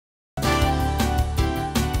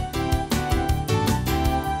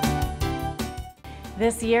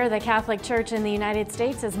This year, the Catholic Church in the United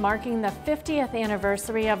States is marking the 50th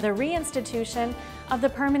anniversary of the reinstitution of the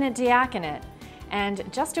permanent diaconate.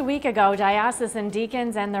 And just a week ago, diocesan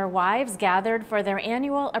deacons and their wives gathered for their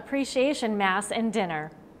annual appreciation mass and dinner.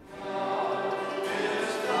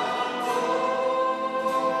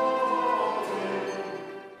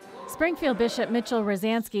 Springfield Bishop Mitchell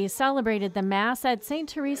Rosansky celebrated the Mass at St.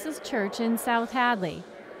 Teresa's Church in South Hadley.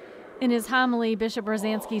 In his homily, Bishop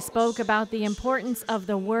Rosansky spoke about the importance of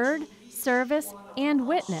the Word, service, and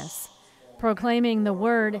witness. Proclaiming the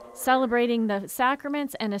Word, celebrating the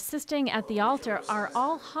sacraments, and assisting at the altar are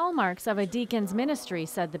all hallmarks of a deacon's ministry,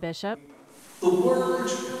 said the bishop. The Word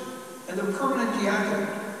and the permanent diaconate,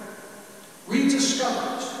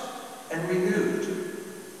 rediscovered and renewed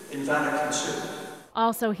in Vatican II.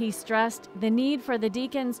 Also, he stressed the need for the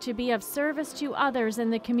deacons to be of service to others in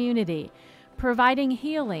the community, providing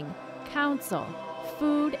healing, counsel,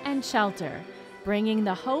 food, and shelter, bringing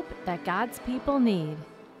the hope that God's people need.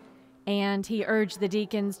 And he urged the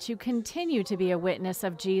deacons to continue to be a witness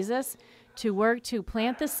of Jesus, to work to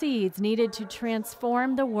plant the seeds needed to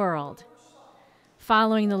transform the world.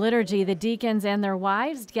 Following the liturgy, the deacons and their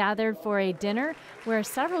wives gathered for a dinner where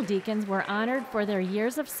several deacons were honored for their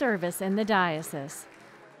years of service in the diocese.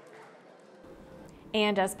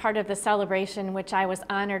 And as part of the celebration, which I was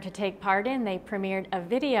honored to take part in, they premiered a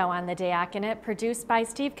video on the diaconate produced by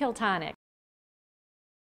KILTONIC.